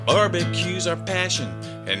Barbecue's our passion,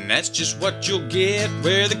 and that's just what you'll get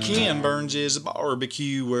where the Ken Burns is a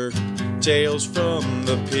barbecuer. Tales from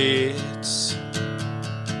the pits.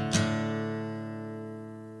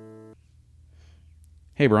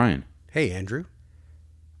 Hey, Brian. Hey, Andrew.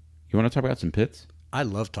 You want to talk about some pits? I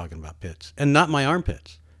love talking about pits, and not my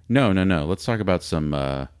armpits. No. Let's talk about some,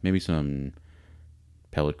 maybe some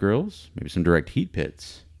pellet grills, maybe some direct heat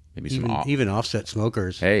pits, maybe even offset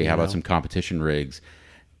smokers. Hey, how about some competition rigs?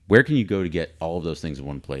 Where can you go to get all of those things in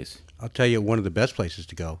one place? I'll tell you, one of the best places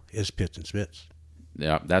to go is Pits and Spits.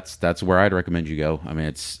 Yeah, that's where I'd recommend you go. I mean,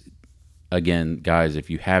 it's, again, guys, if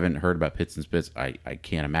you haven't heard about Pits and Spits, I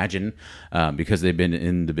can't imagine, because they've been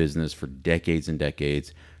in the business for decades and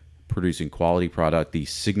decades, producing quality product. The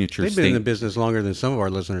signature. They've been in the business longer than some of our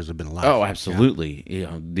listeners have been alive. Oh, absolutely.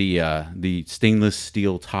 Yeah. You know, the stainless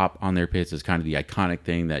steel top on their pits is kind of the iconic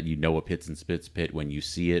thing that you know a Pits and Spits pit when you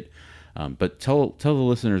see it. But tell the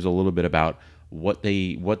listeners a little bit about what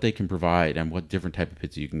they can provide and what different type of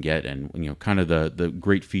pits you can get, and kind of the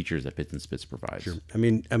great features that Pits and Spits provides. Sure. I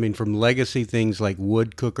mean, from legacy things like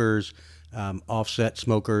wood cookers, offset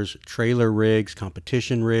smokers, trailer rigs,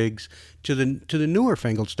 competition rigs, to the newer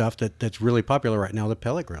fangled stuff that's really popular right now, the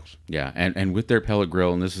pellet grills. Yeah, and with their pellet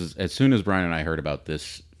grill, and this is, as soon as Brian and I heard about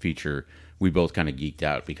this feature, we both kind of geeked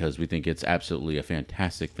out because we think it's absolutely a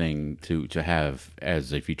fantastic thing to have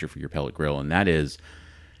as a feature for your pellet grill. And that is,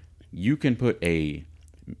 you can put a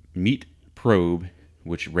meat probe,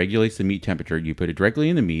 which regulates the meat temperature. You put it directly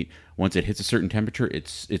in the meat. Once it hits a certain temperature, it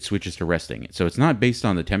switches to resting. So it's not based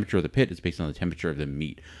on the temperature of the pit. It's based on the temperature of the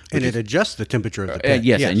meat. And it adjusts the temperature of the pit.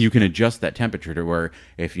 Yes, and you can adjust that temperature to where,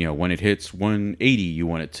 if when it hits 180, you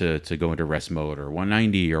want it to go into rest mode, or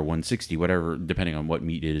 190 or 160, whatever, depending on what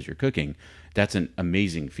meat it is you're cooking. That's an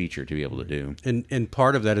amazing feature to be able to do. And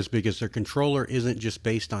part of that is because their controller isn't just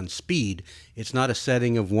based on speed. It's not a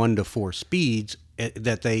setting of 1 to 4 speeds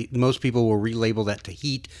that most people will relabel that to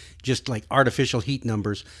heat, just like artificial heat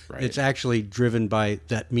numbers. Right. It's actually driven by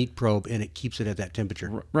that meat probe, and it keeps it at that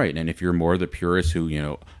temperature. Right, and if you're more the purist who,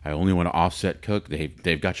 I only want to offset cook,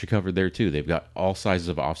 they've got you covered there too. They've got all sizes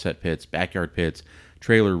of offset pits, backyard pits,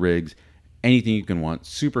 trailer rigs, anything you can want,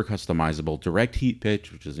 super customizable, direct heat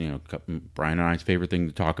pitch, which is, Brian and I's favorite thing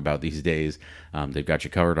to talk about these days. They've got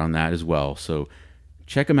you covered on that as well. So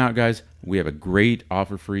check them out, guys. We have a great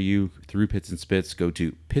offer for you through Pits and Spits. Go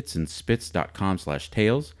to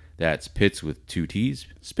pitsandspits.com/tails. That's pits with 2 T's,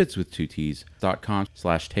 spits with 2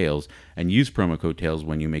 T's.com/tails, and use promo code tails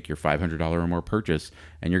when you make your $500 or more purchase,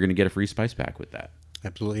 and you're going to get a free spice pack with that.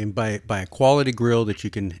 Absolutely, and buy a quality grill that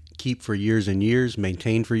you can keep for years and years,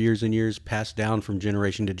 maintain for years and years, passed down from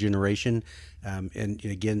generation to generation. And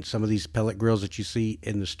again, some of these pellet grills that you see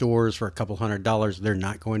in the stores for a couple $100, they're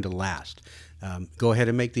not going to last. Go ahead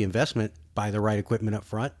and make the investment, buy the right equipment up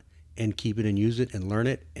front, and keep it and use it and learn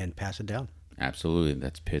it and pass it down. Absolutely.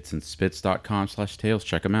 That's pitsandspits.com/tails.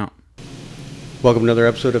 Check them out. Welcome to another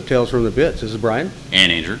episode of Tales from the Pits. This is Brian.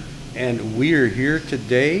 And Andrew. And we are here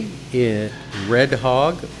today in Red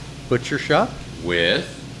Hog Butcher Shop with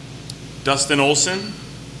Dustin Olson,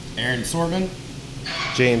 Aaron Sorman,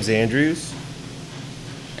 James Andrews.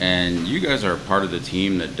 And you guys are part of the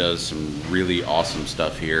team that does some really awesome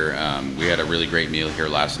stuff here. We had a really great meal here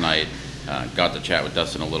last night. Got to chat with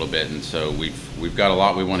Dustin a little bit, and so we've got a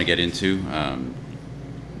lot we want to get into.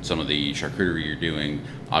 Some of the charcuterie you're doing,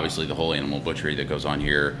 obviously the whole animal butchery that goes on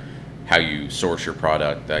here, how you source your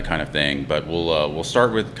product, that kind of thing. But we'll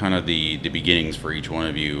start with kind of the beginnings for each one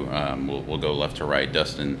of you. We'll go left to right.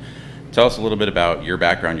 Dustin, tell us a little bit about your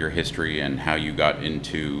background, your history, and how you got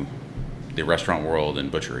into the restaurant world and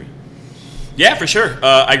butchery. Yeah, for sure.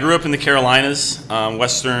 I grew up in the Carolinas,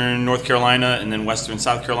 Western North Carolina, and then Western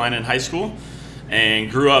South Carolina in high school, and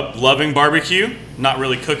grew up loving barbecue, not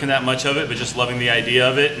really cooking that much of it, but just loving the idea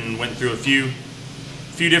of it, and went through a few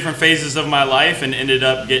different phases of my life and ended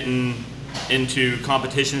up getting into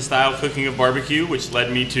competition style cooking of barbecue, which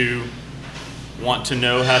led me to want to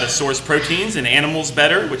know how to source proteins and animals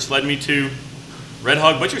better, which led me to Red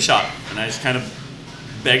Hog Butcher Shop. And I just kind of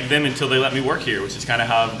begged them until they let me work here, which is kind of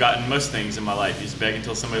how I've gotten most things in my life. You just beg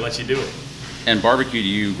until somebody lets you do it. And barbecue to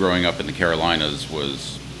you growing up in the Carolinas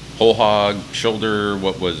was whole hog, shoulder,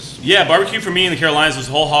 what was? Yeah, barbecue for me in the Carolinas was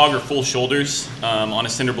whole hog or full shoulders on a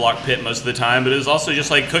cinder block pit most of the time. But it was also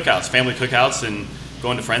just like cookouts, family cookouts, and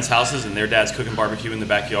going to friends' houses and their dads cooking barbecue in the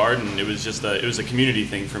backyard. And it was just a community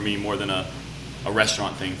thing for me more than a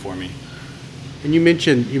restaurant thing for me. And you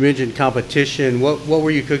mentioned competition. What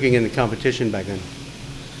were you cooking in the competition back then?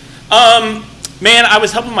 Man, I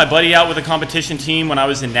was helping my buddy out with a competition team when I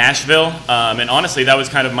was in Nashville, and honestly, that was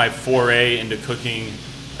kind of my foray into cooking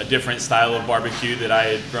a different style of barbecue that I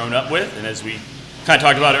had grown up with. And as we kind of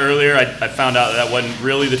talked about earlier, I found out that wasn't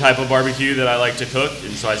really the type of barbecue that I like to cook.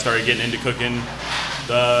 And so I started getting into cooking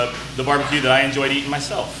the barbecue that I enjoyed eating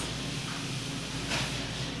myself.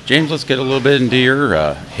 James, let's get a little bit into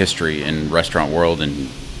your history in restaurant world and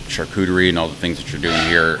charcuterie and all the things that you're doing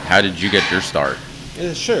here. How did you get your start?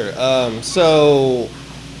 Yeah, sure. So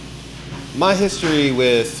my history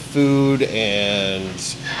with food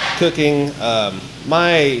and cooking,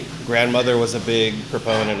 my grandmother was a big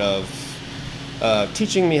proponent of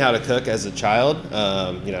teaching me how to cook as a child.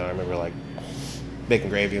 I remember like making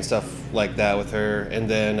gravy and stuff like that with her. And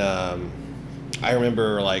then I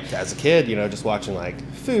remember like as a kid, just watching like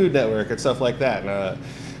Food Network and stuff like that. And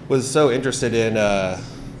was so interested in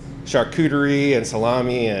charcuterie and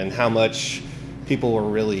salami and how much people were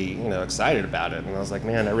really, excited about it. And I was like,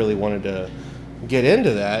 man, I really wanted to get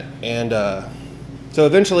into that. And so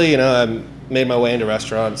eventually, I made my way into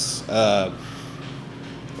restaurants. And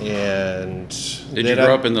did you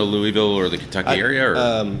grow up in the Louisville or the Kentucky area?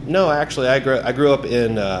 Or? No, actually, I grew up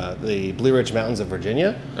in the Blue Ridge Mountains of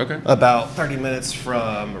Virginia. Okay. About 30 minutes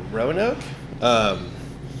from Roanoke.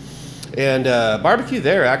 And barbecue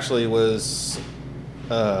there actually was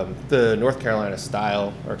the North Carolina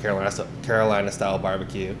style or Carolina style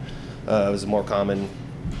barbecue. It was more common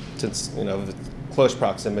since the close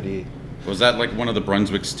proximity. Was that like one of the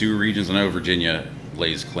Brunswick stew regions? I know Virginia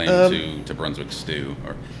lays claim to Brunswick stew,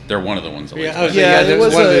 or they're one of the ones that lays claim. It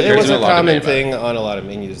was a common thing on a lot of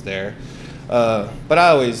menus there. But I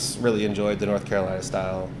always really enjoyed the North Carolina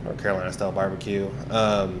style or Carolina style barbecue.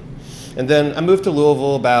 And then I moved to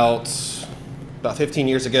Louisville about 15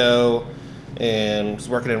 years ago and was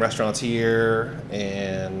working in restaurants here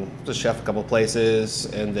and was a chef a couple places.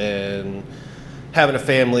 And then having a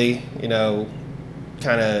family,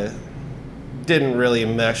 kind of didn't really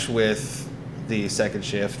mesh with the second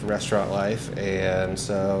shift restaurant life. And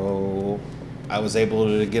so I was able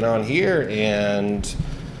to get on here and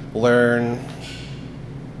learn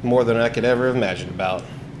more than I could ever have imagined about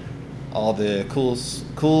all the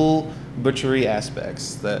cool butchery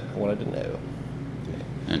aspects that I wanted to know.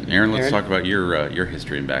 And Aaron, let's talk about your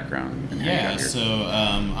history and background. And how you got here. So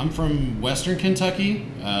I'm from Western Kentucky,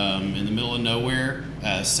 in the middle of nowhere,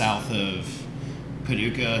 south of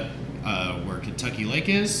Paducah, where Kentucky Lake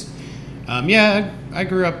is. I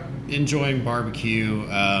grew up enjoying barbecue.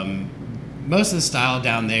 Most of the style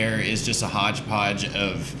down there is just a hodgepodge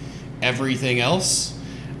of everything else.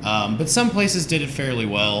 But some places did it fairly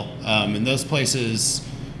well. And those places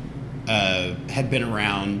had been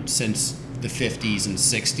around since the 50s and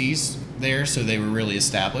 60s there, so they were really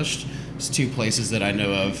established. There's two places that I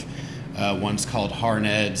know of. One's called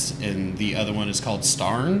Harned's, and the other one is called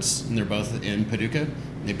Starnes, and they're both in Paducah.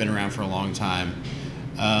 They've been around for a long time.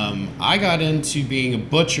 I got into being a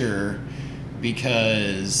butcher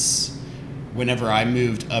because whenever I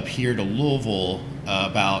moved up here to Louisville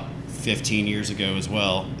about 15 years ago as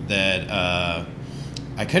well, that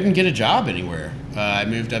I couldn't get a job anywhere. I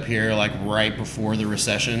moved up here like right before the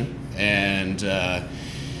recession and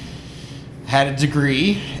had a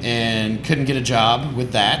degree and couldn't get a job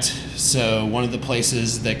with that. So one of the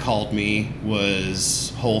places that called me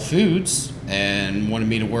was Whole Foods and wanted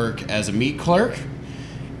me to work as a meat clerk.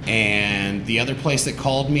 And the other place that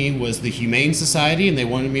called me was the Humane Society, and they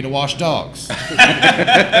wanted me to wash dogs.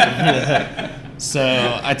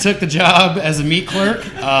 So I took the job as a meat clerk.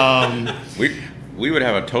 We would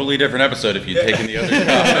have a totally different episode if you'd taken the other job.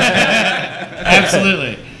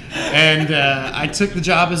 Absolutely. And I took the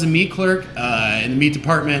job as a meat clerk in the meat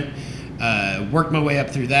department, worked my way up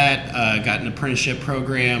through that, got an apprenticeship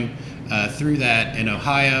program through that in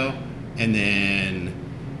Ohio, and then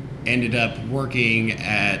ended up working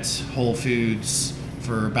at Whole Foods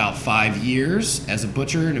for about 5 years as a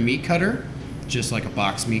butcher and a meat cutter, just like a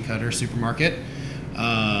box meat cutter supermarket.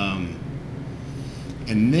 And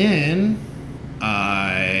then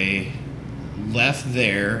I left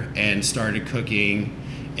there and started cooking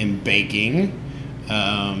and baking.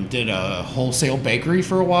 Did a wholesale bakery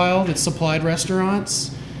for a while that supplied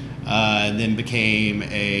restaurants. Then became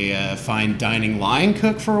a fine dining line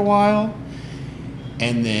cook for a while.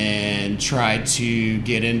 And then tried to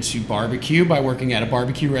get into barbecue by working at a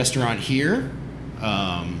barbecue restaurant here.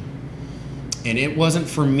 And it wasn't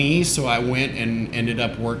for me, so I went and ended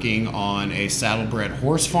up working on a saddlebred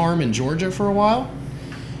horse farm in Georgia for a while.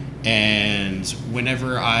 And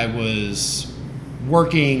whenever I was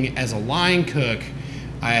working as a line cook,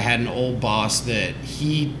 I had an old boss that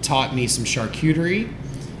he taught me some charcuterie,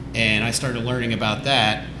 and I started learning about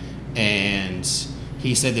that. And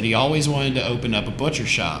he said that he always wanted to open up a butcher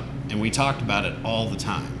shop, and we talked about it all the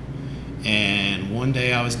time. And one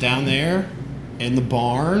day I was down there in the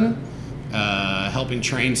barn helping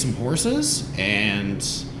train some horses, and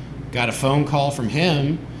got a phone call from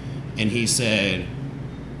him, and he said,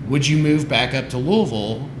 would you move back up to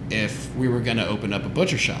Louisville if we were going to open up a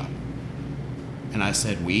butcher shop? And I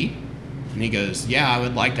said, we? And he goes, yeah, I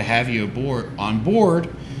would like to have you on board,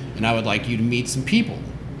 and I would like you to meet some people.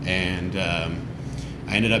 And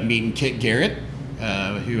I ended up meeting Kit Garrett,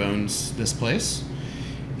 who owns this place,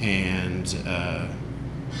 and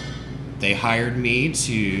they hired me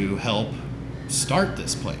to help start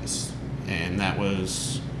this place. And that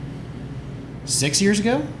was 6 years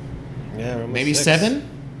ago? Yeah, almost Maybe 6. 7?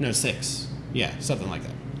 No, 6. Yeah, something like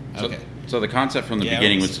that. Okay. So the concept from the Yeah,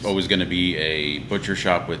 beginning almost was always going to be a butcher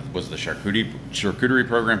shop was the charcuterie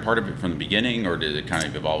program part of it from the beginning, or did it kind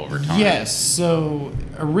of evolve over time? Yes. So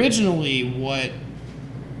originally, what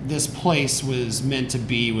this place was meant to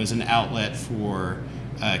be was an outlet for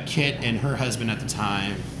Kit and her husband at the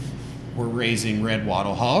time were raising red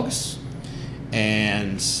wattle hogs,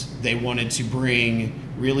 and they wanted to bring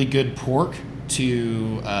really good pork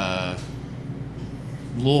to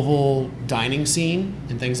Louisville dining scene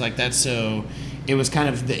and things like that. So it was kind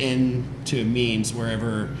of the end to a means,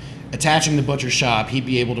 wherever attaching the butcher shop, he'd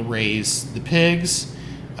be able to raise the pigs,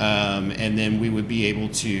 and then we would be able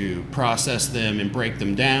to process them and break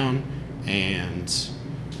them down, and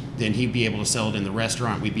then he'd be able to sell it in the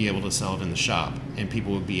restaurant, we'd be able to sell it in the shop, and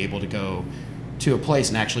people would be able to go to a place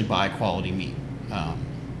and actually buy quality meat.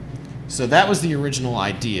 So that was the original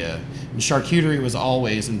idea. And charcuterie was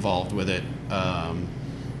always involved with it,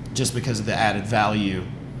 just because of the added value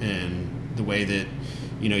and the way that,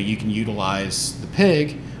 you know, you can utilize the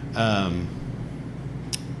pig.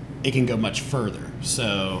 It can go much further.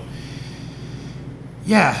 So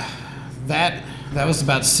yeah, that was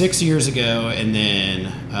about 6 years ago. And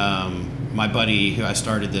then my buddy who I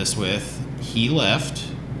started this with, he left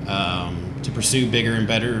to pursue bigger and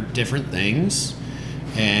better different things.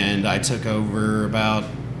 And I took over about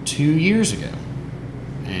 2 years ago,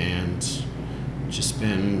 and just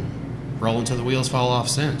been rolling till the wheels fall off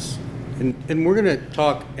since. And we're going to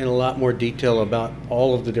talk in a lot more detail about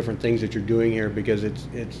all of the different things that you're doing here, because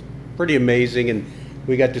it's pretty amazing. And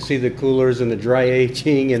we got to see the coolers and the dry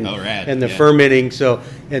aging and rad. and the Yeah. fermenting. So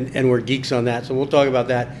and we're geeks on that. So we'll talk about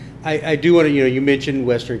that. I do want to, you mentioned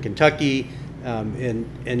Western Kentucky, and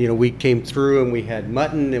we came through and we had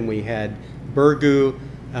mutton and we had burgoo.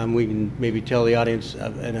 We can maybe tell the audience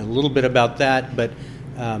in a little bit about that, but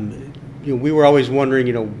we were always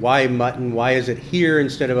wondering, why mutton? Why is it here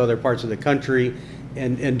instead of other parts of the country?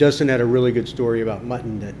 And Dustin had a really good story about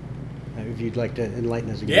mutton that, if you'd like to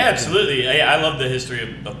enlighten us again. Yeah, absolutely. I love the history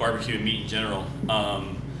of barbecue and meat in general.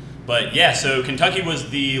 But yeah, so Kentucky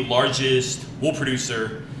was the largest wool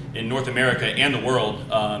producer in North America and the world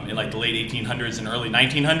in like the late 1800s and early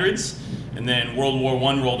 1900s. And then World War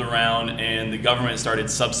I rolled around, and the government started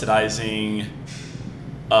subsidizing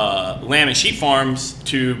lamb and sheep farms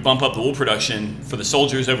to bump up the wool production for the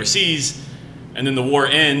soldiers overseas. And then the war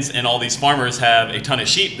ends, and all these farmers have a ton of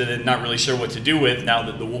sheep that they're not really sure what to do with now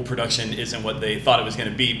that the wool production isn't what they thought it was going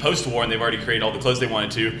to be post-war, and they've already created all the clothes they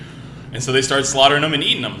wanted to. And so they started slaughtering them and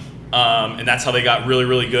eating them. And that's how they got really,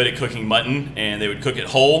 really good at cooking mutton. And they would cook it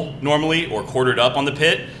whole normally or quartered up on the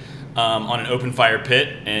pit, on an open fire pit.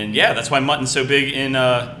 And yeah, that's why mutton's so big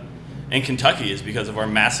in Kentucky, is because of our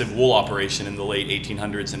massive wool operation in the late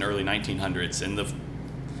 1800s and early 1900s. And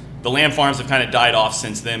the lamb farms have kind of died off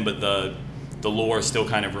since then, but the lore still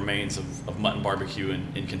kind of remains of mutton barbecue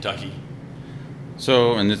in Kentucky.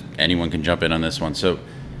 So, and anyone can jump in on this one. So,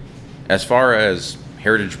 as far as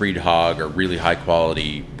heritage breed hog or really high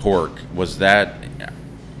quality pork, was that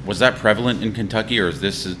prevalent in Kentucky, or is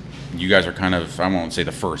this, you guys are kind of, I won't say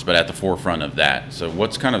the first, but at the forefront of that? So,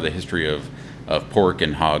 what's kind of the history of pork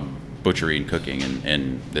and hog butchery and cooking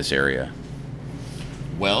in this area?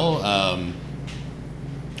 Well,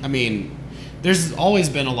 I mean, there's always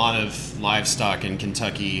been a lot of livestock in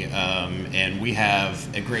Kentucky, and we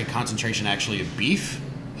have a great concentration actually of beef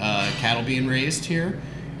cattle being raised here.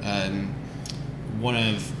 One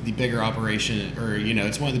of the bigger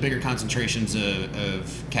it's one of the bigger concentrations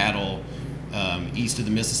of cattle east of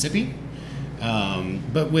the Mississippi.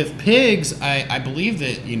 But with pigs, I believe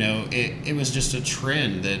that, it was just a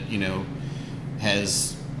trend that,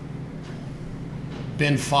 has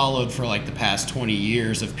been followed for like the past 20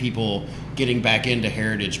 years of people getting back into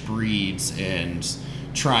heritage breeds and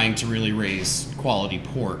trying to really raise quality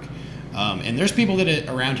pork. And there's people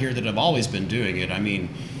around here that have always been doing it. I mean,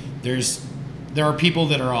 there are people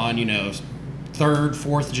that are on, third,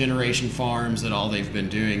 fourth generation farms that all they've been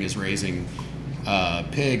doing is raising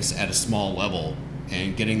pigs at a small level.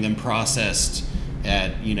 and getting them processed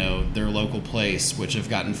at their local place, which have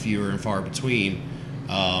gotten fewer and far between.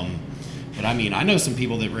 But I mean, I know some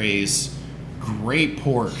people that raise great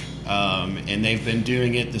pork, and they've been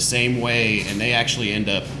doing it the same way, and they actually end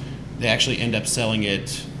up selling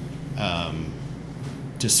it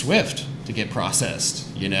to Swift to get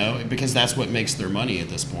processed, because that's what makes their money at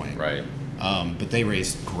this point. Right. But they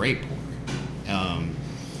raise great pork.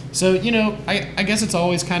 So I guess it's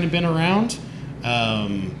always kind of been around.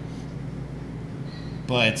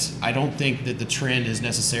 But I don't think that the trend has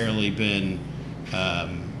necessarily been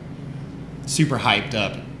super hyped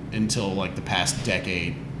up until like the past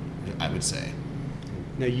decade, I would say.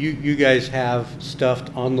 Now you guys have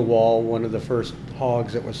stuffed on the wall one of the first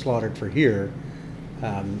hogs that was slaughtered for here,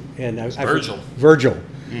 and Virgil. Virgil,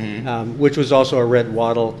 which was also a red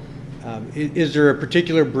wattle. Is there a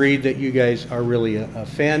particular breed that you guys are really a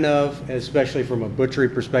fan of, especially from a butchery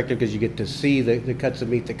perspective, because you get to see the cuts of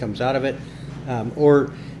meat that comes out of it?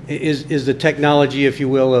 Or is the technology, if you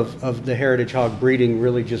will, of the heritage hog breeding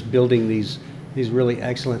really just building these really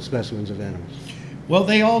excellent specimens of animals? Well,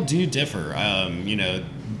 they all do differ.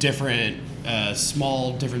 Different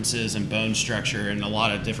small differences in bone structure and a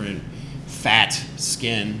lot of different fat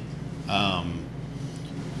skin.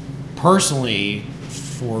 Personally,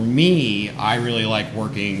 for me, I really like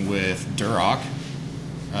working with Duroc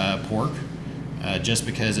pork, just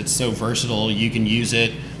because it's so versatile. You can use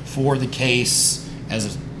it for the case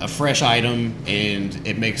as a fresh item, and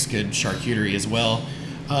it makes good charcuterie as well.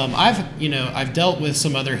 I've dealt with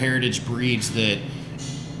some other heritage breeds that,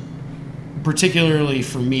 particularly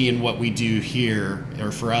for me and what we do here,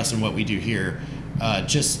 or for us and what we do here,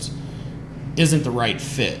 just isn't the right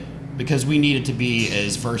fit, because we need it to be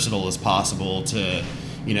as versatile as possible to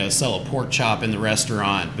sell a pork chop in the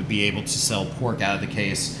restaurant, but be able to sell pork out of the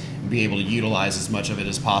case and be able to utilize as much of it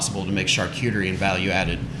as possible to make charcuterie and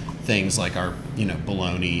value-added things like our,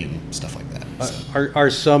 bologna and stuff like that. So.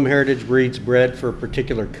 Are some heritage breeds bred for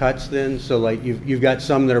particular cuts then? So like you've got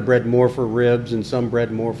some that are bred more for ribs and some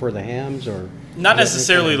bred more for the hams, or? Not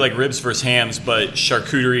necessarily like ribs versus hams, but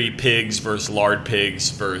charcuterie pigs versus lard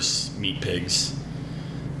pigs versus meat pigs.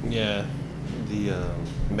 Yeah, the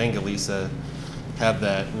Mangalitsa have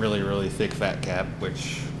that really, really thick fat cap,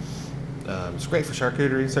 which is great for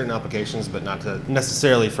charcuterie, certain applications, but not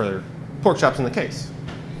necessarily for pork chops in the case.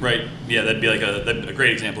 Right. Yeah, that'd be like a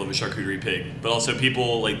great example of a charcuterie pig. But also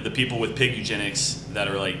people with pig eugenics that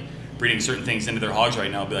are like breeding certain things into their hogs right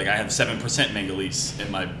now be like, I have 7% Mangalese in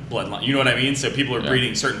my bloodline. You know what I mean? So people are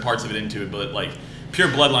breeding certain parts of it into it, but like pure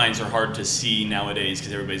bloodlines are hard to see nowadays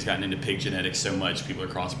because everybody's gotten into pig genetics so much. People are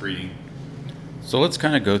crossbreeding. So let's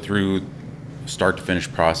kind of go through start to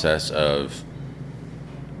finish process of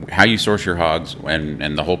how you source your hogs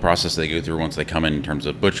and the whole process they go through once they come in terms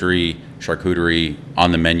of butchery, charcuterie,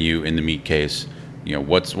 on the menu, in the meat case.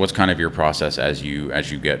 What's kind of your process as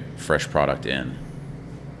you get fresh product in?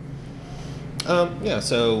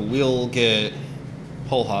 So we'll get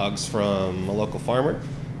whole hogs from a local farmer,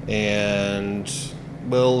 and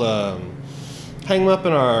we'll hang them up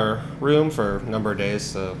in our room for a number of days,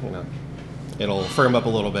 so it'll firm up a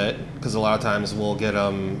little bit, because a lot of times we'll get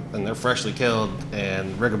them and they're freshly killed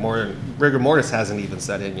and rigor mortis hasn't even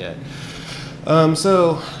set in yet.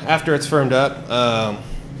 So after it's firmed up,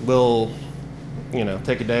 we'll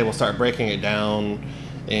take a day, we'll start breaking it down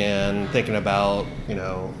and thinking about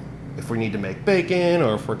if we need to make bacon,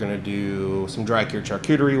 or if we're going to do some dry cured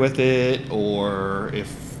charcuterie with it, or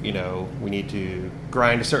if we need to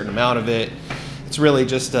grind a certain amount of it. It's really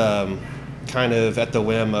just kind of at the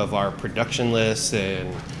whim of our production list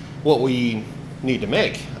and what we need to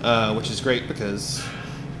make, which is great because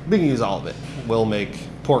we can use all of it. We'll make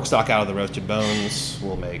pork stock out of the roasted bones.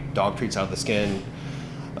 We'll make dog treats out of the skin.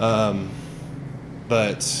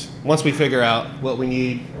 But once we figure out what we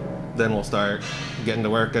need, then we'll start getting to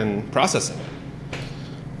work and processing it.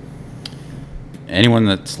 Anyone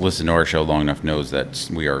that's listened to our show long enough knows that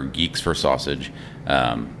we are geeks for sausage.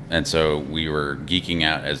 And so we were geeking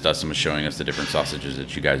out as Dustin was showing us the different sausages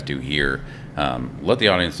that you guys do here. Let the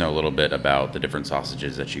audience know a little bit about the different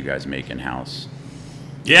sausages that you guys make in-house.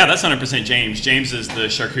 Yeah, that's 100% James. James is the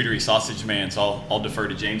charcuterie sausage man, so I'll defer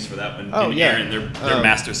to James for that one. Aaron, they're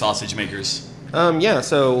master sausage makers.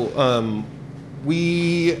 So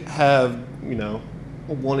we have,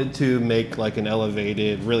 wanted to make like an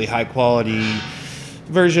elevated, really high quality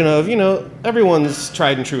version of, everyone's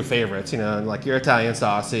tried and true favorites, like your Italian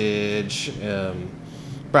sausage,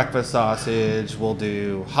 breakfast sausage. We'll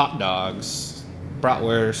do hot dogs,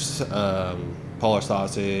 bratwurst, Polish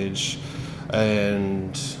sausage,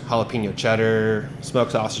 and jalapeno cheddar,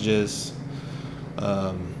 smoked sausages.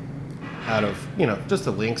 out of, just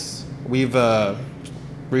the links. We've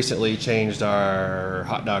recently changed our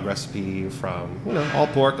hot dog recipe from, all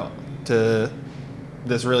pork to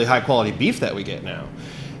this really high quality beef that we get now.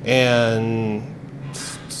 And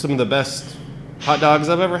some of the best hot dogs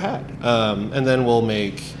I've ever had. And then we'll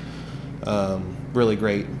make really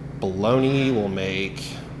great bologna. We'll make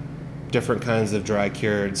different kinds of dry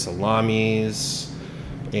cured salamis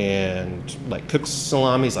and like cooked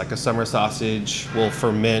salamis, like a summer sausage. We'll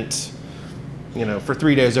ferment, for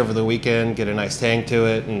 3 days over the weekend, get a nice tang to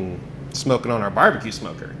it, and smoke it on our barbecue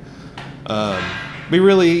smoker. We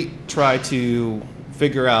really try to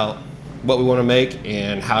figure out what we want to make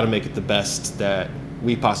and how to make it the best that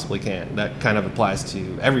we possibly can. That kind of applies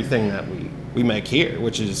to everything that we make here,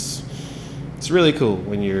 which is, it's really cool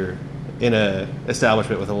when you're in a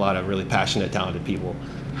establishment with a lot of really passionate, talented people.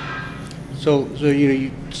 So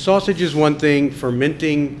sausage is one thing.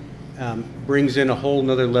 Fermenting brings in a whole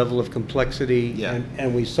nother level of complexity. Yeah.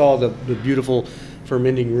 And we saw the beautiful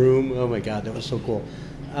fermenting room. Oh my God, that was so cool.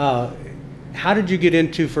 How did you get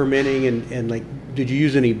into fermenting, and like, did you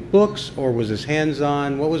use any books, or was this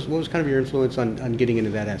hands-on? What was kind of your influence on getting into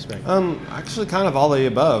that aspect? Actually, kind of all of the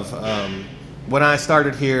above. When I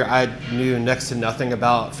started here, I knew next to nothing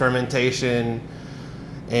about fermentation,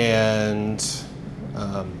 and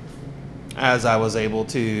as I was able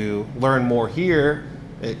to learn more here,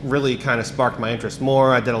 it really kind of sparked my interest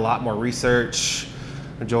more. I did a lot more research.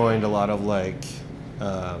 I joined a lot of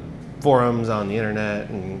forums on the internet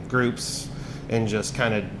and groups, and just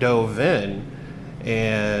kind of dove in.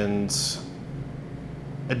 And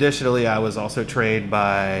additionally, I was also trained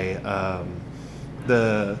by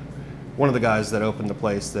one of the guys that opened the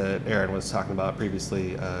place that Aaron was talking about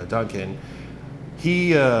previously, Duncan.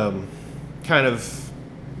 He kind of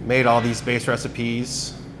made all these base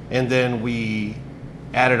recipes, and then we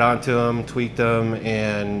added onto them, tweaked them,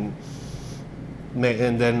 and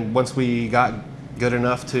then once we got good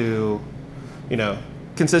enough to,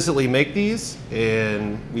 consistently make these,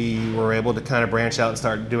 and we were able to kind of branch out and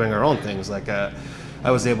start doing our own things. Like I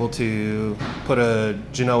was able to put a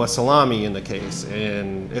Genoa salami in the case,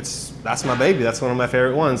 and that's my baby. That's one of my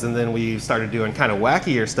favorite ones. And then we started doing kind of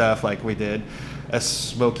wackier stuff, like we did a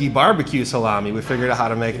smoky barbecue salami. We figured out how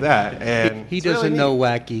to make that. And he doesn't know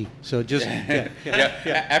wacky, so just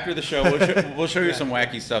After the show, we'll show you some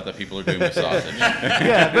wacky stuff that people are doing with sausage.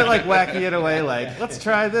 Yeah, but like wacky in a way, like let's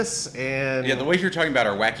try this. And yeah, the ways you're talking about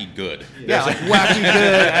are wacky good. Yeah, like wacky good,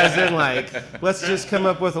 as in like let's just come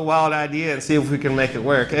up with a wild idea and see if we can make it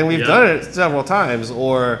work. And we've done it several times,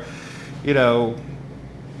 or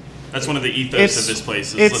that's one of the ethos of this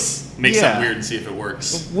place. Let's make something weird and see if it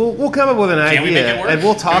works. We'll come up with an idea, Can we make it work? and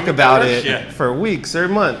we'll talk about it Yeah. for weeks or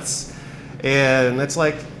months. And it's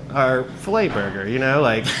like our filet burger,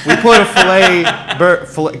 like we put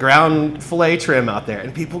a ground filet trim out there,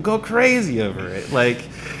 and people go crazy over it.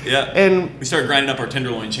 And we started grinding up our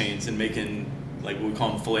tenderloin chains and making what we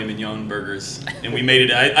call them filet mignon burgers. And we made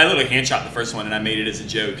it. I literally hand chopped the first one, and I made it as a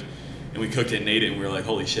joke. And we cooked it and ate it, and we were like,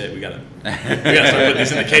 "Holy shit, we gotta start putting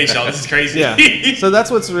this in the case, y'all. This is crazy." Yeah. So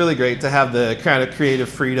that's what's really great, to have the kind of creative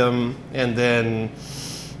freedom, and then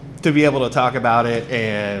to be able to talk about it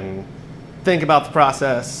and think about the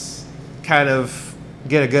process, kind of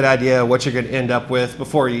get a good idea of what you're going to end up with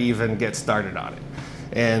before you even get started on it.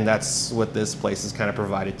 And that's what this place has kind of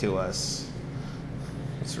provided to us.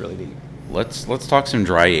 It's really neat. Let's talk some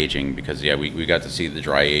dry aging, because we got to see the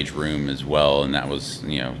dry age room as well, and that was,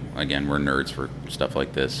 again, we're nerds for stuff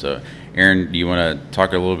like this. So Aaron, do you want to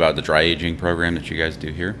talk a little about the dry aging program that you guys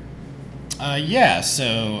do here?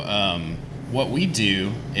 So what we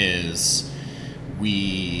do is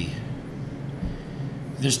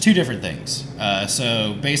there's two different things.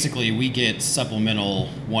 So basically we get supplemental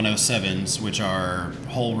 107s, which are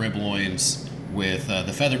whole rib loins with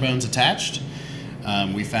the feather bones attached.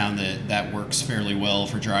 We found that works fairly well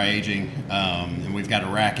for dry aging, and we've got a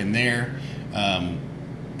rack in there. And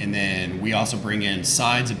then we also bring in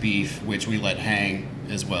sides of beef, which we let hang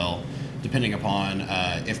as well, depending upon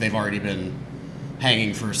if they've already been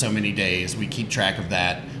hanging for so many days. We keep track of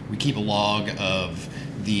that. We keep a log of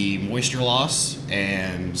the moisture loss,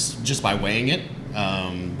 and just by weighing it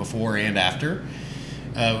before and after.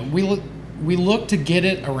 We look to get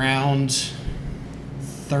it around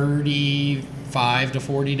 35 to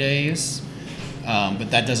 40 days,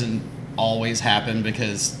 but that doesn't always happen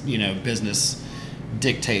because business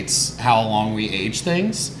dictates how long we age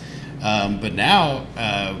things. But now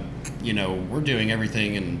we're doing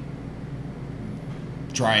everything in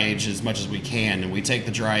dry age as much as we can, and we take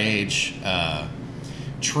the dry age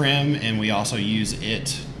trim, and we also use it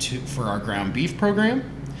for our ground beef program.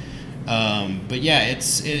 But yeah,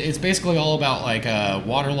 it's basically all about like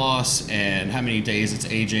water loss and how many days it's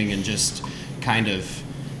aging, and just kind of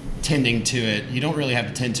tending to it. You don't really have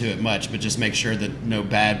to tend to it much, but just make sure that no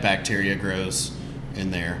bad bacteria grows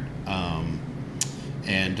in there.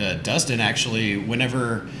 And Dustin actually,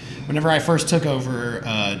 whenever I first took over,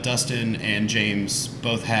 Dustin and James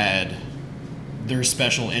both had their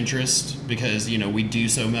special interest, because we do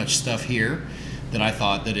so much stuff here that I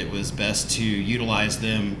thought that it was best to utilize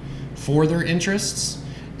them for their interests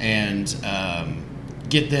and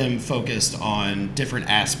get them focused on different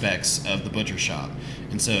aspects of the butcher shop.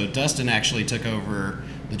 And so Dustin actually took over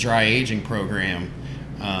the dry aging program.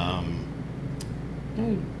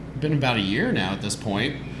 Been about a year now at this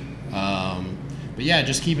point. But yeah,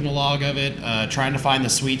 just keeping a log of it, trying to find the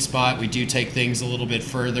sweet spot. We do take things a little bit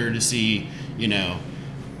further to see,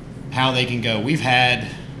 how they can go. We've had,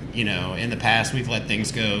 in the past, we've let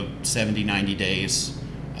things go 70, 90 days.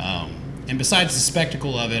 And besides the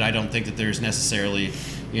spectacle of it, I don't think that there's necessarily,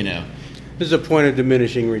 There's a point of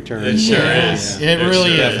diminishing return. It sure is. It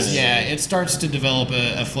really sure is. Yeah, it starts to develop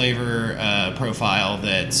a flavor profile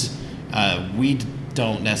that we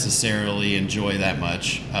don't necessarily enjoy that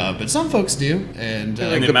much, but some folks do. And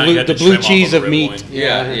Like the the blue cheese of meat.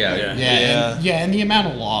 Yeah. and the amount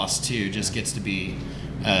of loss too just gets to be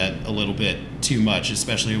a little bit too much,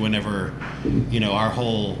 especially whenever our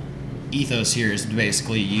whole ethos here is to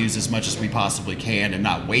basically use as much as we possibly can and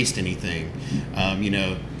not waste anything.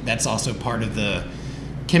 That's also part of the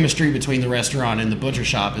chemistry between the restaurant and the butcher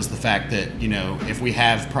shop, is the fact that if we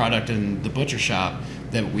have product in the butcher shop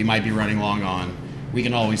that we might be running long on, we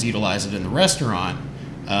can always utilize it in the restaurant.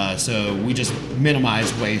 So we just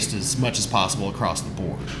minimize waste as much as possible across the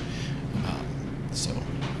board.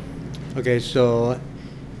 Okay, so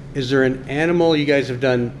is there an animal? You guys have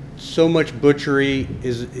done so much butchery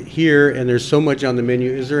is here, and there's so much on the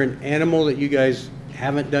menu. Is there an animal that you guys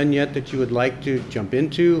haven't done yet that you would like to jump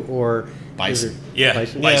into, or Bison. Bison? Yeah,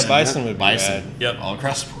 bison would be Bison. rad. Yep. All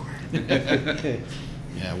across the board.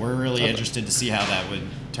 Yeah, we're really interested to see how that would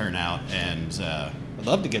turn out, and I'd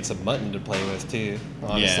love to get some mutton to play with too.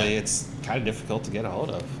 Honestly, Yeah. it's kind of difficult to get a hold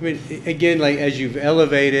of. I mean, again, like as you've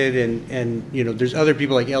elevated, and there's other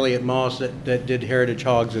people like Elliot Moss that did Heritage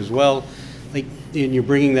Hogs as well. Like, and you're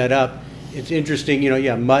bringing that up. It's interesting,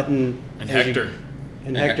 mutton And as you- Hector.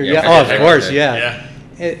 and Hector, Yeah, yeah. forget Oh, of Hector. course, yeah. Yeah.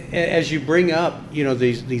 As you bring up,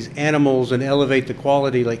 these animals and elevate the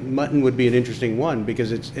quality, like mutton would be an interesting one,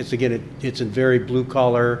 because it's a very blue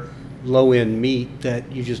collar, low end meat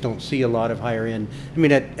that you just don't see a lot of higher end. I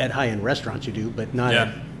mean, at high end restaurants you do, but not Yeah. at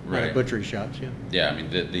Right. butchery shops. Yeah. Yeah, I mean,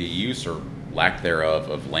 the use or lack thereof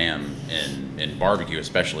of lamb in barbecue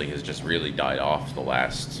especially has just really died off the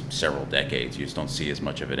last several decades. You just don't see as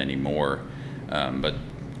much of it anymore. But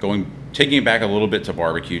taking it back a little bit to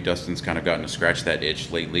barbecue, Dustin's kind of gotten to scratch that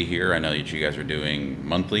itch lately here. I know that you guys are doing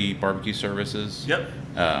monthly barbecue services. Yep.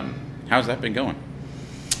 How's that been going?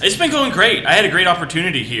 It's been going great. I had a great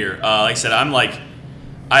opportunity here. Like I said,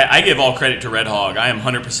 I give all credit to Red Hog. I am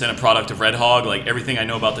 100% a product of Red Hog. Like, everything I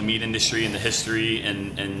know about the meat industry and the history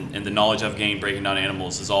and the knowledge I've gained breaking down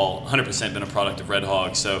animals has all 100% been a product of Red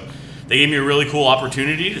Hog. So they gave me a really cool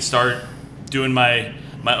opportunity to start doing my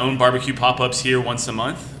own barbecue pop-ups here once a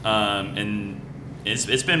month. And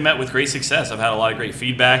it's been met with great success. I've had a lot of great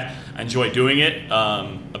feedback. I enjoy doing it.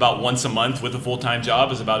 About once a month with a full-time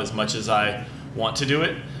job is about as much as I want to do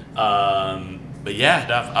it. But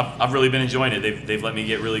yeah, I've really been enjoying it. They've let me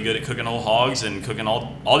get really good at cooking whole hogs and cooking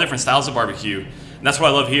all different styles of barbecue. And that's what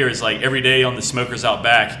I love here is, like, every day on the smokers out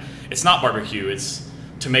back, it's not barbecue. It's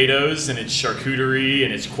tomatoes and it's charcuterie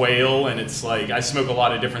and it's quail, and it's like I smoke a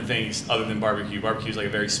lot of different things other than barbecue. Barbecue is like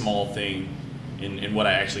a very small thing in what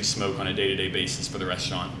I actually smoke on a day-to-day basis for the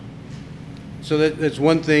restaurant. So that's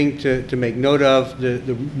one thing to make note of.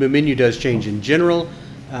 The menu does change in general.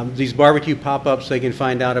 These barbecue pop-ups, they can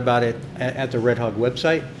find out about it at the Red Hog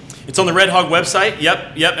website. It's on the Red Hog website.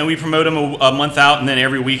 Yep. And we promote them a month out, and then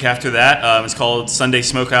every week after that. It's called Sunday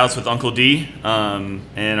Smokeouts with Uncle D.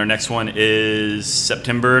 And our next one is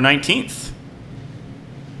September 19th.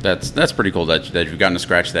 That's pretty cool that you've gotten to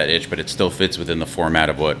scratch that itch, but it still fits within the format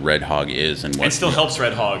of what Red Hog is and what It still helps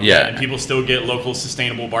Red Hog. Yeah. And people still get local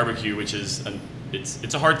sustainable barbecue, which is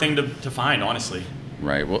it's a hard thing to find, honestly.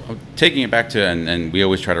 Right. Well, taking it back to, and we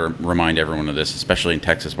always try to remind everyone of this, especially in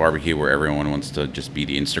Texas barbecue, where everyone wants to just be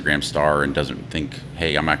the Instagram star and doesn't think,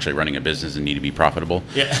 hey, I'm actually running a business and need to be profitable.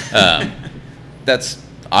 Yeah. That's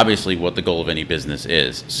obviously what the goal of any business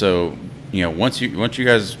is. So, once you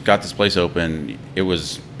guys got this place open, it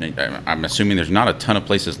was I'm assuming there's not a ton of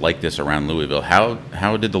places like this around Louisville.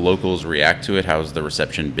 How did the locals react to it? How's the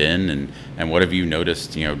reception been? And what have you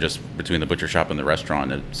noticed, just between the butcher shop and the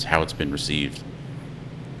restaurant, how it's been received?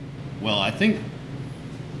 Well, I think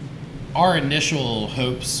our initial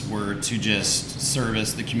hopes were to just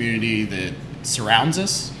service the community that surrounds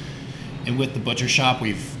us. And with the butcher shop,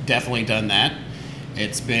 we've definitely done that.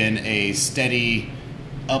 It's been a steady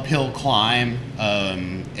uphill climb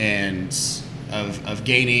and of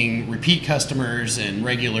gaining repeat customers and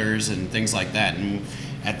regulars and things like that. And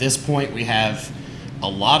at this point, we have a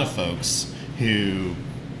lot of folks who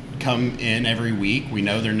come in every week. We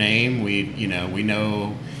know their name. We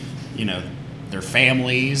know their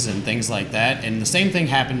families and things like that. And the same thing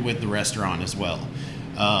happened with the restaurant as well.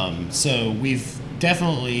 So we've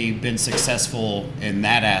definitely been successful in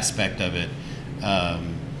that aspect of it.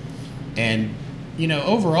 And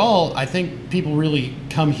overall, I think people really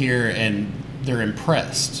come here and they're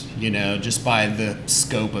impressed, just by the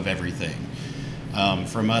scope of everything.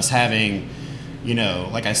 From us having,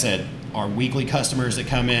 like I said, our weekly customers that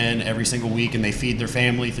come in every single week and they feed their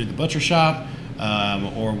family through the butcher shop,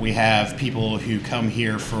 or we have people who come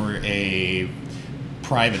here for a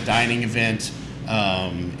private dining event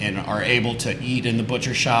and are able to eat in the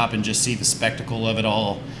butcher shop and just see the spectacle of it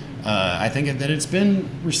all. I think that it's been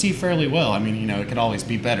received fairly well. I mean, it could always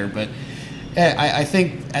be better, but I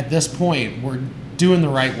think at this point we're doing the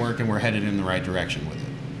right work and we're headed in the right direction with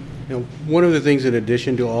it. One of the things in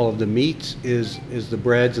addition to all of the meats is the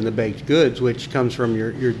breads and the baked goods, which comes from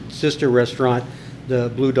your sister restaurant, the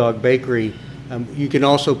Blue Dog Bakery. You can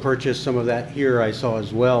also purchase some of that here, I saw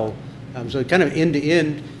as well. So kind of end to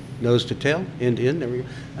end, nose to tail, end to end, there we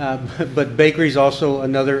go. But bakery's also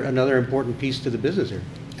another important piece to the business here.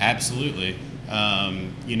 Absolutely.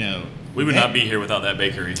 We would not be here without that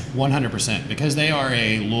bakery. 100%, because they are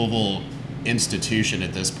a Louisville institution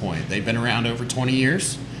at this point. They've been around over 20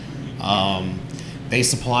 years. They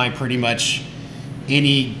supply pretty much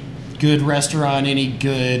any good restaurant, any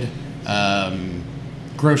good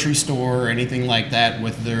grocery store, or anything like that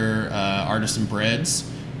with their artisan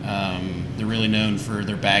breads. They're really known for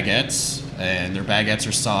their baguettes, and their baguettes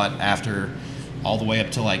are sought after all the way up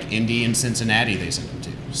to like Indy and Cincinnati they send them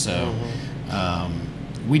to. So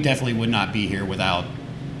we definitely would not be here without,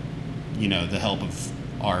 the help of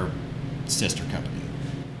our sister company.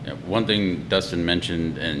 Yeah, one thing Dustin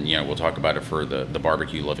mentioned, and we'll talk about it for the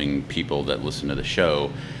barbecue loving people that listen to the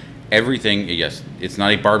show. Everything, yes, it's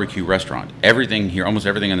not a barbecue restaurant. Everything here, almost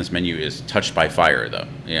everything on this menu is touched by fire, though.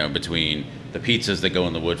 Between the pizzas that go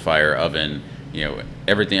in the wood fire oven,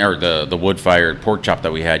 everything, or the wood fired pork chop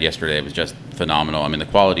that we had yesterday was just phenomenal. I mean, the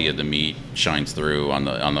quality of the meat shines through on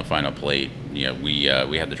the final plate. We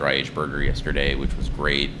had the dry aged burger yesterday, which was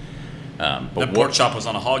great. But the pork chop was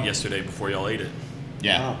on a hog yesterday before y'all ate it.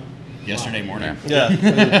 Yeah. Yesterday morning. Yeah.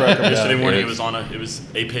 Yesterday morning it was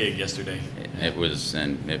a pig yesterday. It was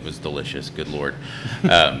delicious. Good Lord.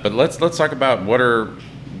 But let's talk about what are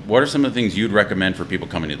some of the things you'd recommend for people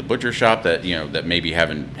coming to the butcher shop that that maybe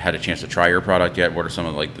haven't had a chance to try your product yet? What are some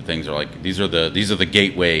of the things are like these are the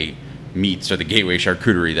gateway meats or the gateway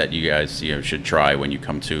charcuterie that you guys should try when you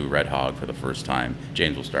come to Red Hog for the first time?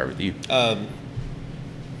 James, we'll start with you.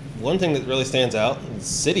 One thing that really stands out is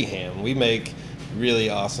city ham. We make really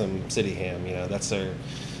awesome city ham. That's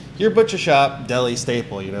your butcher shop deli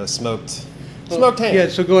staple. Smoked ham. Yeah,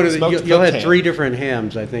 so go to you'll have ham. 3 different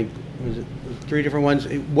hams, I think. Was it 3 different ones?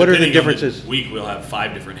 What are the differences? Week we'll have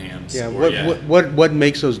 5 different hams. Yeah. What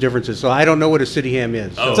makes those differences? So I don't know what a city ham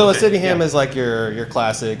is. Oh, So okay. a city ham is like your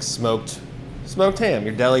classic smoked ham,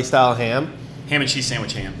 your deli style ham. Ham and cheese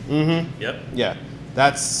sandwich ham. Mm-hmm. Yep. Yeah,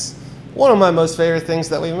 that's one of my most favorite things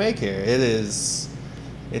that we make here. It's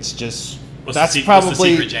just What's that's the probably what's the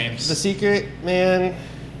secret, James? The secret, man.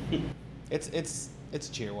 It's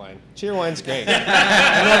Cheerwine. Cheerwine's great.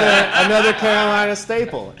 another Carolina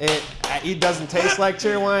staple. It doesn't taste like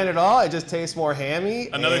Cheerwine at all. It just tastes more hammy.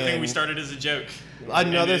 Another thing we started as a joke.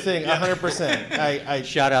 Another thing, 100%. I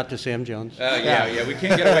Shout out to Sam Jones. Yeah, we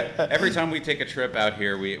can't get away. Every time we take a trip out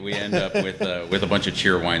here, we end up with a bunch of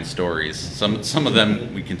Cheerwine stories. Some of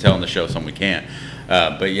them we can tell in the show, some we can't.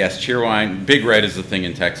 But yes, Cheerwine, Big Red is the thing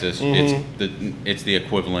in Texas. Mm-hmm. It's the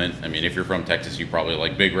equivalent. I mean, if you're from Texas, you probably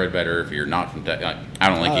like Big Red better. If you're not from Texas, I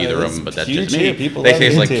don't like either of them, but that's just me. People They love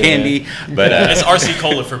taste me like too, candy, but It's RC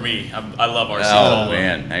Cola for me. I love RC Cola. oh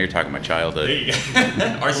man, now you're talking my childhood. There you go.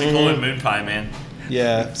 RC Cola and moon pie, man.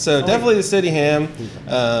 Yeah, so definitely the city ham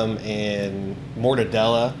and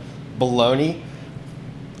mortadella, bologna.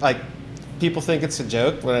 Like people think it's a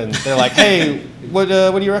joke when they're like, "Hey, what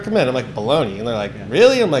do you recommend?" I'm like, "Bologna," and they're like,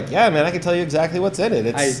 "Really?" I'm like, "Yeah, man, I can tell you exactly what's in it."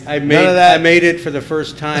 It's I none of that. made it for the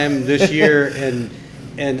first time this year,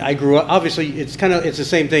 and I grew up. Obviously, it's the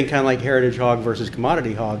same thing, kind of like Heritage Hog versus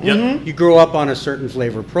Commodity Hog. Yep. You grow up on a certain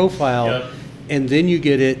flavor profile, Yep. and then you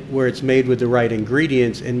get it where it's made with the right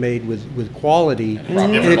ingredients and made with quality,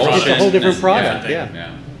 and it's a whole different product.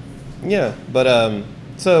 Yeah. Yeah, but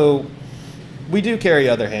so we do carry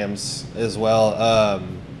other hams as well.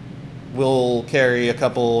 We'll carry a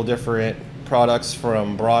couple different products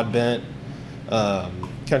from Broadbent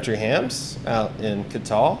Country Hams out in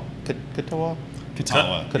Catawba.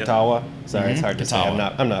 Catawba. Sorry, it's hard to say.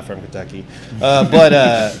 I'm not from Kentucky,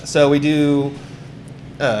 but so we do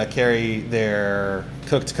carry their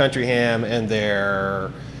cooked country ham and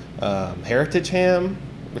their heritage ham,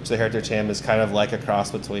 which the heritage ham is kind of like a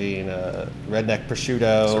cross between a redneck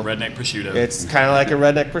prosciutto. It's a redneck prosciutto. It's kind of like a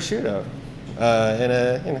redneck prosciutto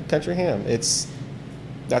and a country ham.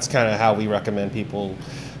 That's kind of how we recommend people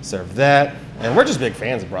serve that. And we're just big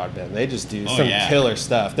fans of Broadbent. They just do killer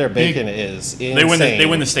stuff. Their bacon is insane. They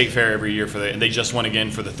win the state fair every year and they just won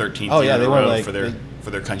again for the 13th year they in a won row for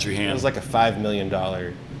their country ham. It was like a $5 million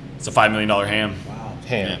It's a $5 million ham. Wow.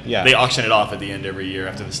 ham. Yeah. They auction it off at the end every year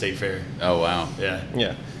after the state fair. Oh, wow. Yeah.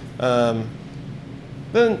 Yeah.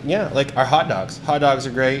 Then like our hot dogs. Hot dogs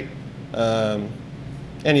are great.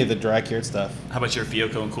 Any of the dry cured stuff. How about your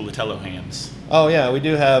Fiocco and Culatello hams? Oh yeah, we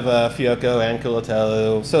do have Fiocco and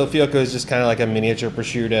Culatello. So Fiocco is just kind of like a miniature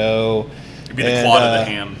prosciutto. It'd be the quad of the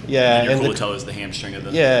ham. Yeah, and your Culatello is the hamstring of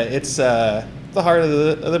the. Yeah, it's the heart of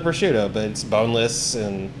the prosciutto, but it's boneless,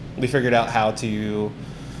 and we figured out how to,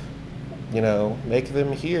 make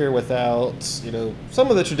them here without,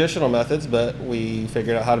 some of the traditional methods, but we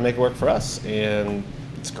figured out how to make it work for us, and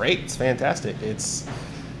it's great. It's fantastic. It's,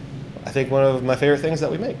 I think, one of my favorite things that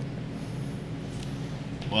we make.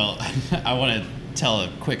 Well, I want to tell a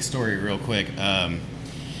quick story real quick.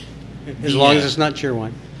 As long as it's not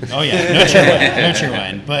cheerwine. Oh yeah, no cheerwine, no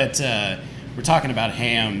cheerwine. But we're talking about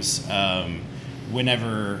hams.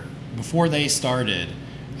 Before they started,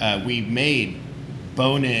 we made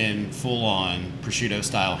bone-in, full-on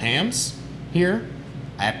prosciutto-style hams here.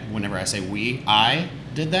 Whenever I say we, I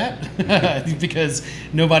did that because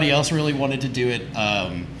nobody else really wanted to do it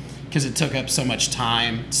because it took up so much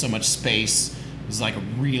time, so much space. It was like a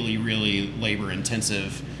really, really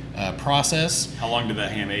labor-intensive process. How long did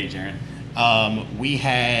that ham age, Aaron? We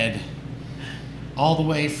had all the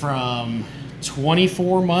way from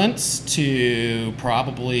 24 months to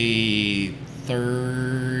probably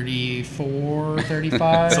 34,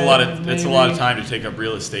 35. It's a lot of time to take up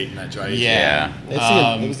real estate in that dry age. Yeah.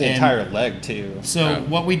 It was the entire leg too. So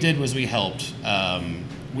what we did was we helped a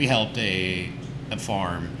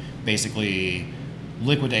farm basically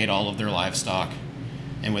liquidate all of their livestock.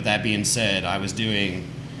 And with that being said, I was doing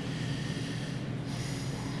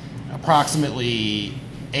approximately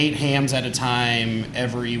 8 hams at a time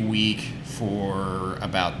every week for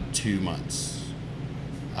about 2 months.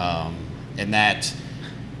 And that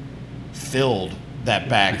filled that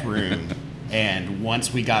back room. And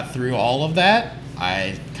once we got through all of that,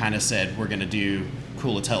 I kind of said we're going to do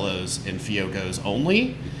Culatellos and Fioccos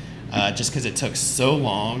only, just because it took so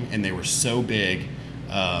long and they were so big.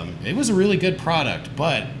 It was a really good product,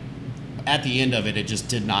 but at the end of it, it just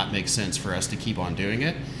did not make sense for us to keep on doing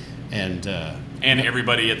it. And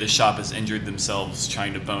everybody at the shop has injured themselves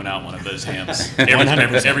trying to bone out one of those hams.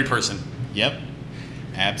 Every person. Yep,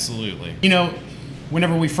 absolutely.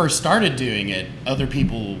 Whenever we first started doing it, other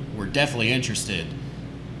people were definitely interested.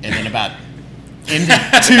 And then about in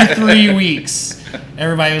 2-3 weeks,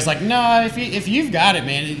 everybody was like, "No, if you've got it,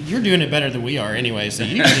 man, you're doing it better than we are anyway. So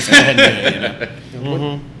you can just go ahead and do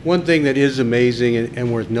it." One thing that is amazing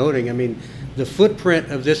and worth noting, I mean, the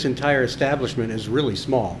footprint of this entire establishment is really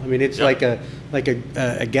small. I mean, it's like a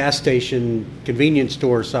gas station, convenience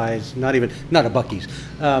store size. Not a Buc-ee's,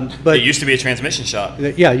 but It used to be a transmission shop.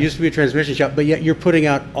 Yeah, it used to be a transmission shop, but yet you're putting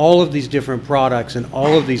out all of these different products and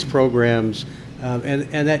all of these programs,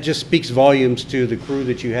 and that just speaks volumes to the crew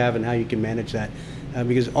that you have and how you can manage that,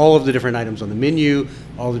 because all of the different items on the menu,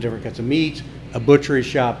 all the different cuts of meat, a butchery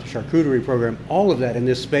shop, charcuterie program, all of that in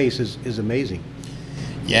this space is amazing.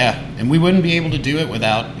 Yeah, and we wouldn't be able to do it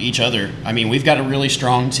without each other. I mean, we've got a really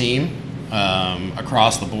strong team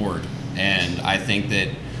across the board, and I think that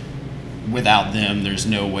without them, there's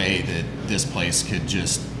no way that this place could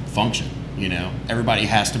just function. Everybody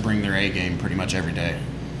has to bring their A game pretty much every day.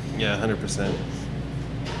 Yeah, 100%.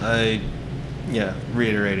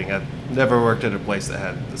 Reiterating, I've never worked at a place that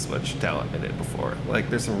had this much talent in it before. Like,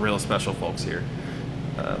 there's some real special folks here.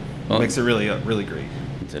 Makes it really great.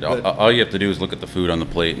 All you have to do is look at the food on the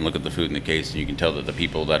plate and look at the food in the case, and you can tell that the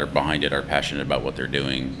people that are behind it are passionate about what they're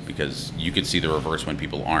doing, because you can see the reverse when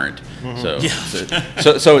people aren't. So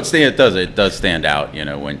it does stand out,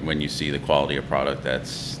 when you see the quality of product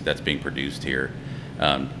that's being produced here.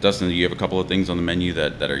 Dustin, do you have a couple of things on the menu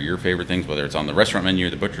that are your favorite things, whether it's on the restaurant menu or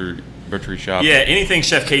the butchery shop? Yeah, anything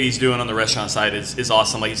Chef Katie's doing on the restaurant side is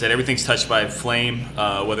awesome. Like you said, everything's touched by flame,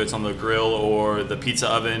 whether it's on the grill or the pizza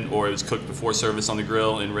oven, or it was cooked before service on the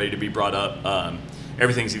grill and ready to be brought up.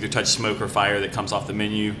 Everything's either touched smoke or fire that comes off the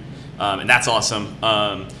menu, and that's awesome.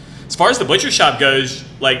 As far as the butcher shop goes,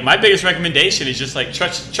 like, my biggest recommendation is just like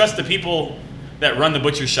trust the people that run the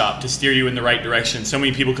butcher shop to steer you in the right direction. So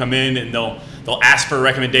many people come in and they'll ask for a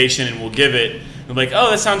recommendation and we'll give it. They're like, oh,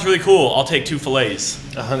 that sounds really cool. I'll take 2 fillets.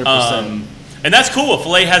 100%. And that's cool. A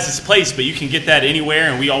fillet has its place, but you can get that anywhere,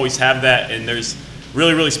 and we always have that. And there's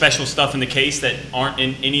really, really special stuff in the case that aren't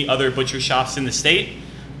in any other butcher shops in the state,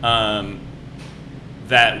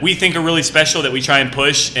 that we think are really special, that we try and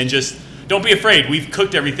push. And just don't be afraid. We've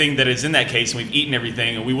cooked everything that is in that case, and we've eaten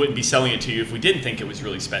everything, and we wouldn't be selling it to you if we didn't think it was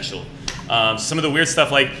really special. Some of the weird stuff,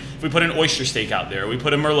 like if we put an oyster steak out there, we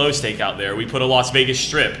put a Merlot steak out there, we put a Las Vegas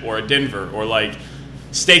strip or a Denver, or like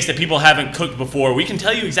steaks that people haven't cooked before, we can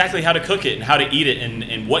tell you exactly how to cook it and how to eat it,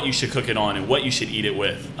 and what you should cook it on and what you should eat it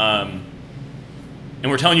with. And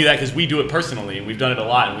we're telling you that because we do it personally, and we've done it a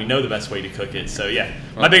lot, and we know the best way to cook it. So yeah,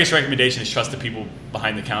 my biggest recommendation is trust the people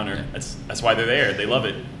behind the counter. That's why they're there. They love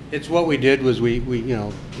it. It's what we did was we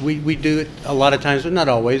do it a lot of times, but not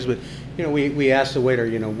always. But we asked the waiter,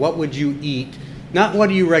 what would you eat? Not what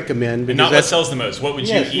do you recommend? And not what sells the most. What would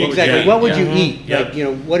you eat? Exactly. What would you eat? Yep.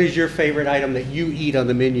 Like, what is your favorite item that you eat on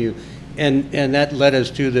the menu? And that led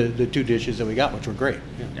us to the 2 dishes that we got, which were great.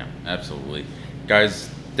 Yeah, absolutely. Guys,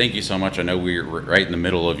 thank you so much. I know we're right in the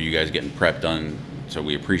middle of you guys getting prep done, so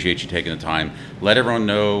we appreciate you taking the time. Let everyone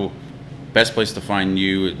know best place to find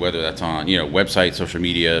you, whether that's on website, social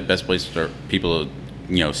media, best place for people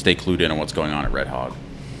to stay clued in on what's going on at Red Hog.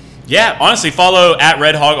 Yeah, honestly, follow at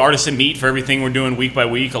Red Hog Artisan Meat for everything we're doing week by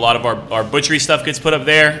week. A lot of our butchery stuff gets put up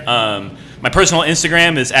there. My personal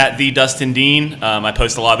Instagram is at @TheDustinDean. I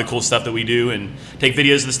post a lot of the cool stuff that we do and take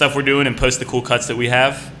videos of the stuff we're doing and post the cool cuts that we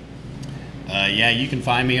have. You can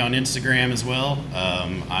find me on Instagram as well.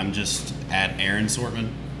 I'm just at Aaron Sortman.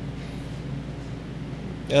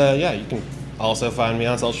 You can also find me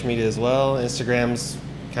on social media as well. Instagram's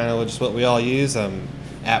kind of just what we all use. I'm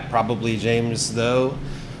at probably James though.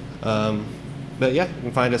 But yeah, you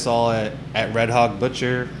can find us all at Red Hog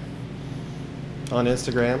Butcher on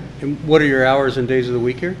Instagram. And what are your hours and days of the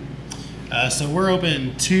week here? So we're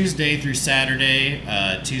open Tuesday through Saturday.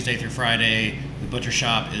 Tuesday through Friday, the butcher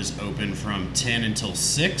shop is open from 10 until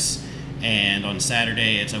 6. And on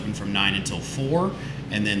Saturday, it's open from 9 until 4.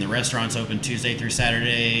 And then the restaurant's open Tuesday through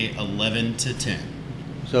Saturday, 11 to 10.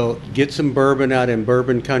 So get some bourbon out in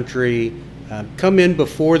Bourbon Country. Come in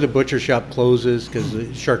before the butcher shop closes because the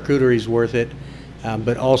charcuterie is worth it.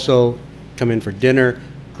 But also come in for dinner.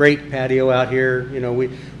 Great patio out here.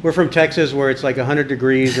 We're from Texas where it's like 100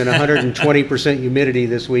 degrees and 120% humidity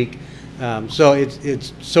this week. So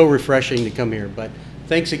it's so refreshing to come here. But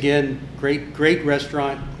thanks again. Great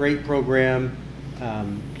restaurant, great program.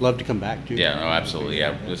 Love to come back to. Yeah, no, absolutely.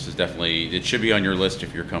 Yeah, this is definitely, it should be on your list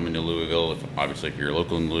if you're coming to Louisville. If you're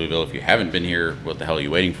local in Louisville, if you haven't been here, what the hell are you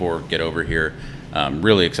waiting for? Get over here.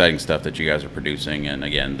 Really exciting stuff that you guys are producing, and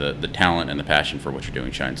again, the talent and the passion for what you're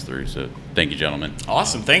doing shines through. So, thank you, gentlemen.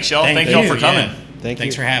 Awesome. Thanks, y'all. Thank y'all for coming. Yeah.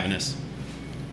 Thanks for having us.